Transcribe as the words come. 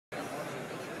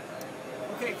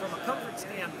Okay, from a comfort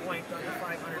standpoint on the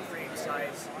 500 frame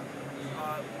size,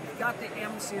 we've got the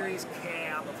M series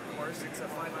cab, of course. It's a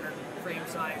 500 frame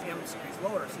size M series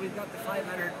loader. So we've got the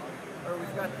 500, or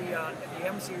we've got the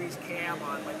M series cab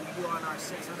on, like we do on our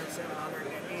 600, 700,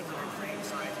 and 800 frame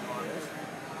size models,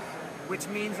 which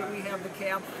means that we have the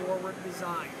cab forward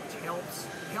design, which helps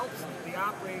the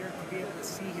operator to be able to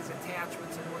see his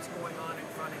attachments and what's going on in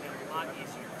front of him a lot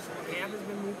easier. So the cab has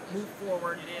been moved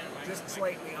forward just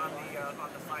slightly on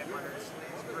the 500s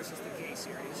versus the K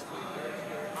series.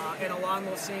 And along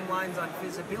those same lines on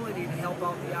visibility to help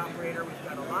out the operator, we've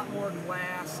got a lot more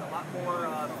glass, a lot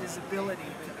more visibility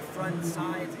to the front,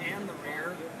 sides, and the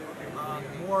rear.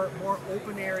 More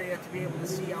open area to be able to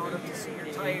see out of, to see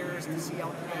your tires, to see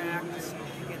out the back, to see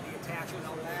if you get the attachment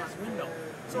out the front window.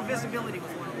 So visibility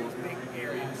was one of those big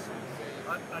areas.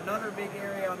 Another big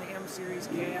area on the M series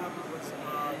cab was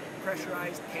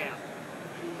pressurized cab.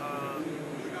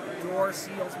 Door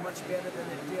seals much better than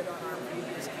it did on our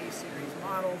previous K series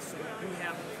models, so you do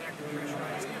have the effect of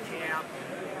pressurized cab,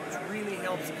 which really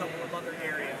helps a couple of other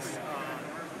areas.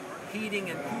 Heating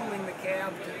and cooling the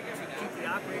cab to keep the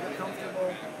operator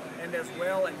comfortable, and as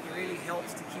well, it really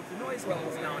helps to keep the noise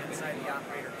levels down inside the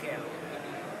operator cab.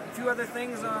 A few other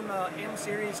things on the M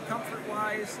series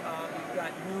comfort-wise, we've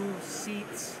got new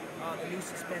seats. The new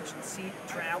suspension seat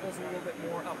travels a little bit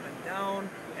more up and down,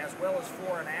 as well as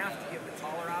fore and aft to give the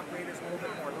taller operators a little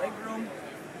bit more leg room.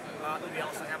 We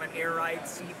also have an air ride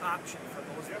seat option for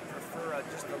those that prefer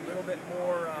just a little bit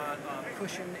more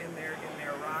cushion in their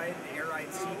ride. The air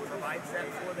ride seat provides that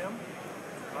for them.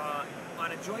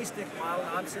 On a joystick model,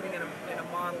 now I'm sitting in a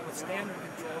model with standard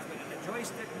controls, but in a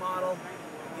joystick model,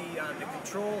 the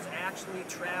controls actually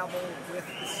travel with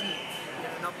the seat in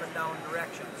an up and down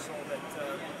direction, so that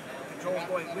controls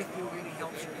going with you really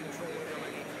helps your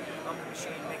controllability of the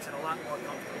machine, makes it a lot more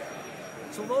comfortable.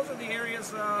 So those are the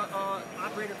areas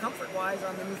operator comfort-wise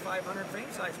on the new 500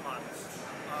 frame size models.